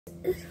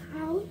is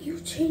how you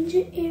change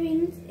your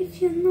earrings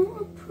if you're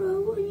not a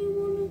pro and you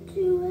want to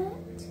do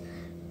it.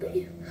 But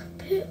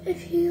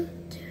if you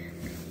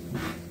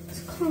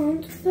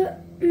can't,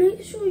 but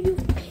make sure your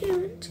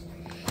parent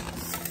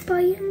is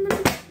buying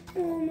them.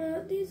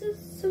 These are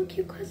so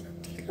cute because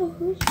of these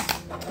logos.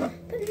 But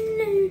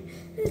no,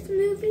 it's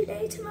movie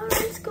day tomorrow.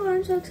 Let's go.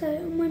 I'm so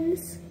excited. And when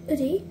this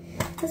hoodie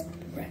has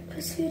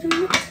breakfast food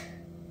on it.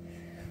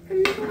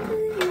 And now what are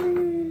the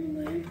earrings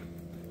wearing?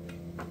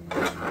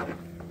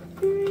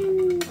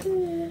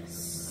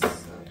 This. I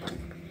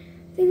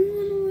think I'm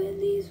gonna wear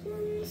these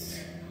ones.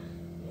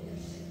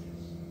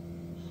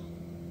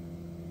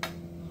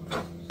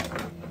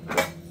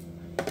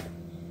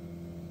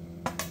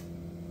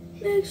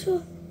 Make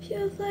sure you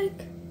have like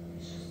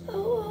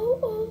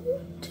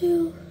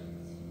to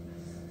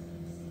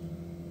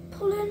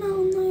pull it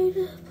out, now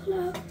to pull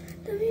out.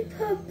 Then we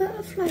put a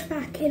butterfly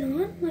backing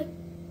on like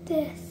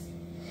this.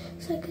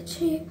 It's like a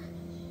tube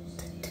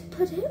to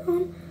put it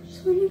on. So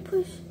when you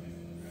push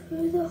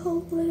through the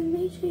whole way,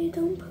 make sure you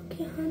don't poke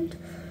your hand.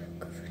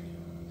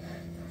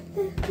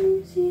 Let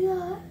me see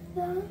that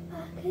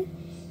backing.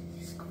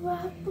 Just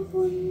grab the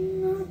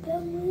one up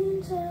and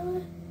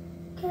inside.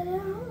 Get it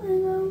out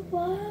and go,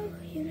 wow,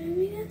 you know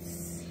me,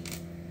 yes.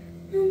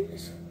 And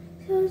just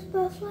feel this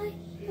butterfly,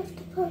 you have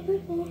to put a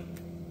bit more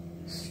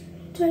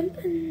strength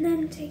and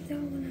then take that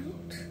one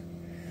out.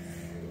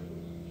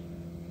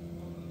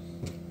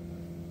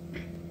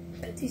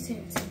 Put these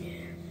things in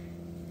here.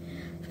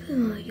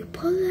 Oh, you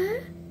pull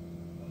that,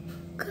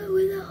 go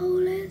where the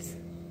hole is,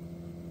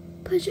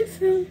 push it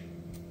through.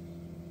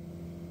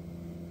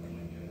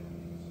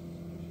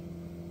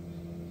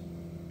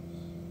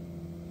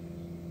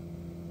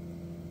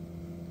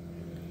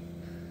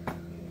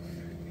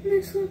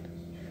 This one.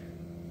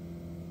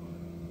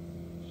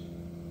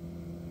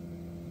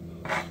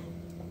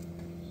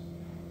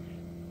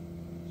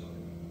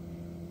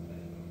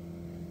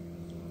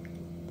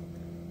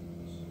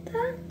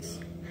 That's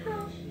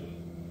how you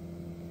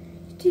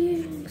do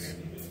earrings.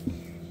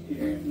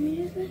 Now me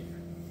just like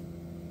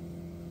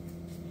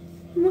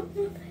mop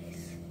my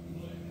face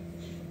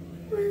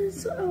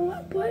with a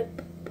wet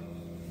wipe.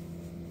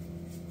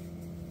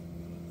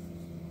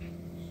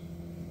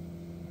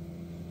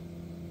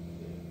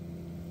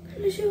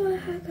 I'm gonna show you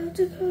how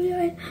to curl your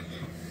eye.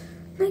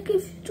 Like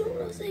if you don't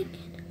know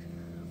thinking,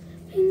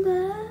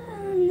 finger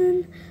and then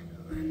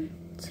 1,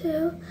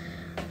 2,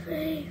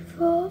 3,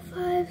 4,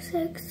 5,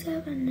 6,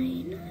 7,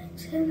 8, 9,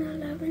 10,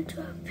 11,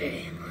 12,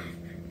 13,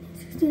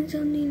 16,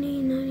 17,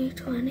 18, 19,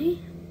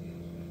 20.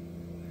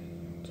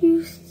 Do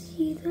you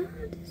see that?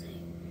 It's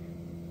like,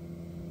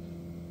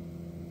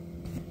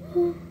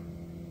 oh,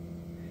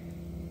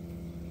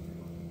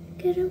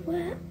 get it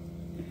wet.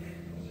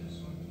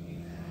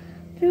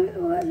 Do it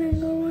wet and then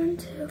go 1,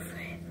 2, 3, 4.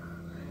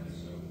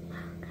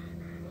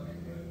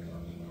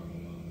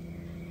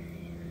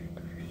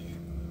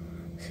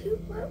 See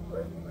what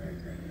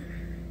is it?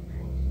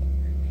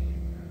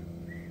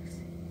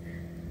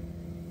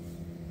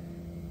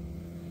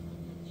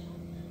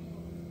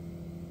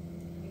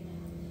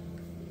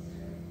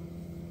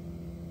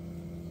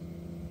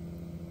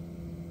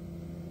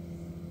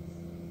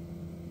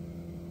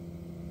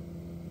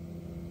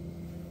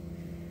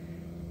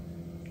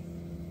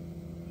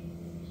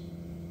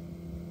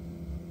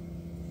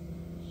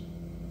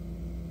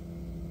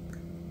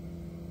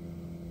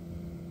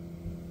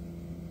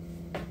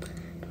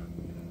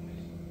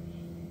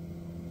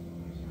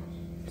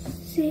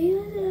 See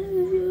if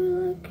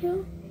you like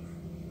it.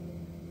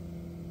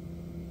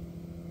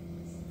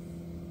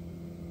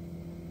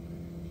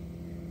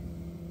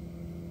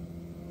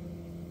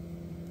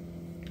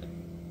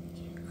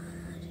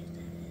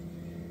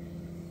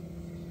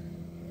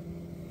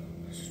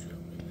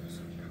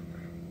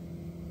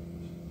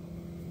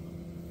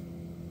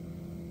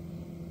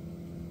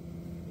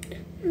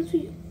 That's what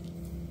you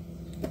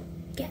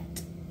get.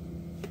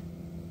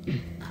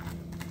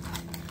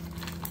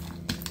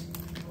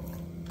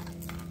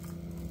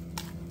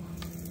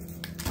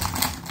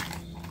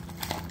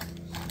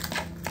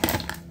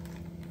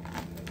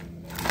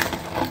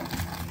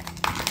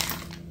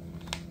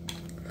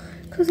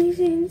 Because these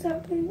things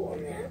have been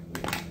worn yet.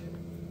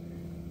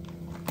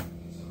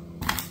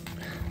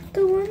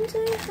 The ones I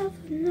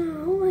have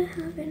now,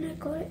 I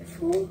got it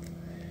for.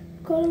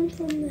 Got them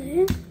from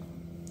there.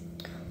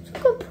 So I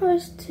got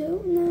price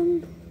too. And then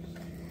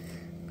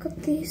got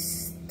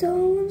these star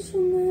ones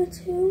from there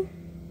too.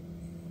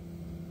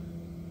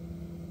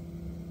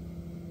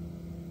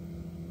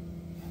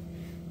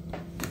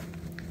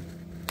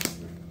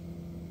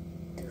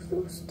 Those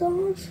little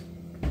stars.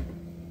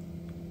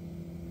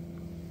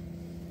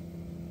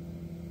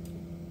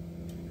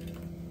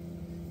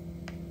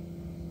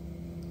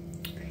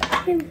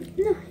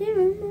 Here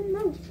in my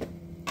mouth.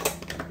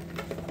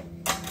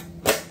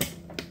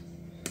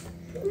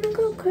 I'm gonna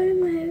go curl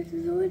my hair.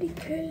 It's already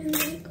curling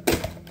like.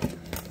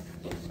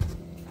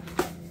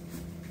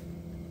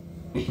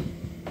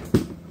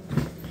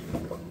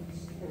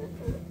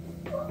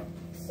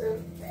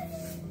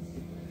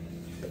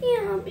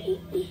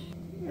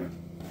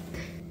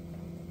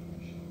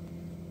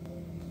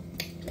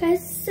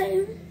 guys,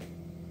 so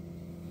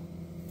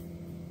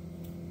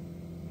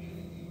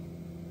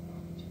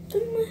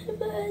don't know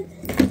about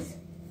this.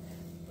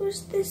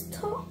 Where's this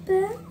top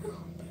bit? Oh,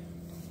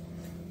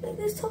 like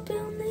this top bit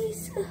on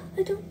these.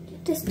 I don't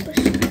need this brush.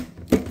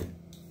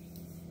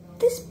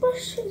 This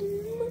brush is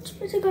much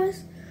better,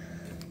 guys.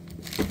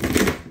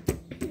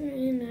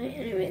 You know,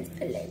 anyways,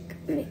 the leg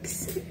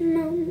makes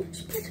no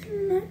much better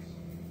than that.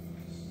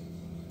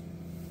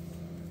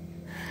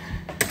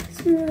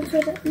 So I'm gonna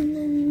put it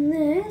on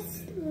this.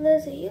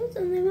 There's the heels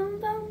and the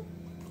round bone.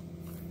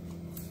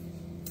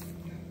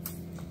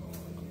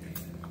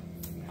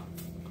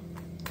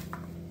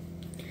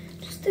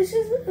 This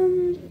is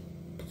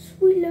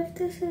Sweet Love.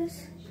 This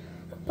is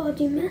a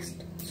body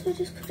mist, so I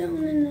just put it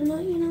on in the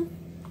night, you know.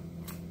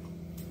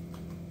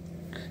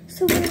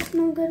 So it's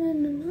not good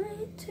in the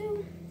night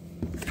too.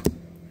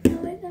 Now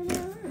we're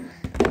gonna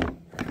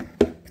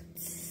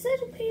set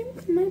a paint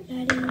with my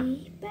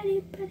buddy.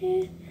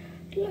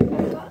 Look, I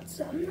got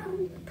some. Now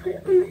I'm gonna put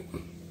it on it.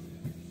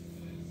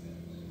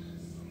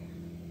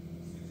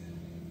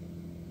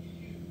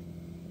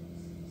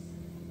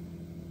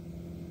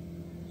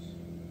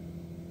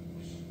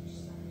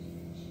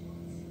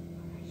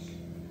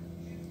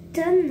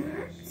 Done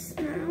that.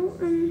 Now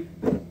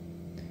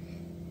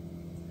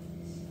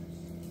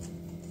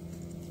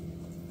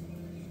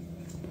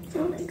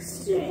I'm like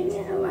stirring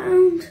it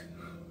around.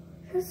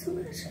 That's so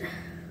much.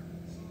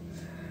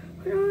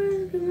 I don't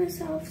want to give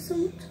myself so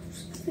much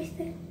of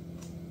everything.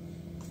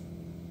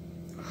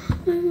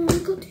 My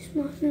mom got these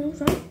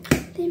marshmallows,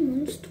 right? They're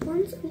monster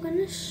ones. I'm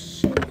gonna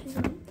show you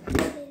them.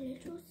 They're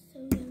little, so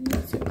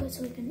yummy, so good.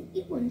 So we're gonna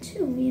eat one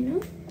too, you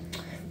know.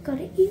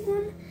 Gotta eat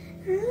one,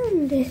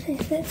 and this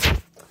is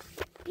it.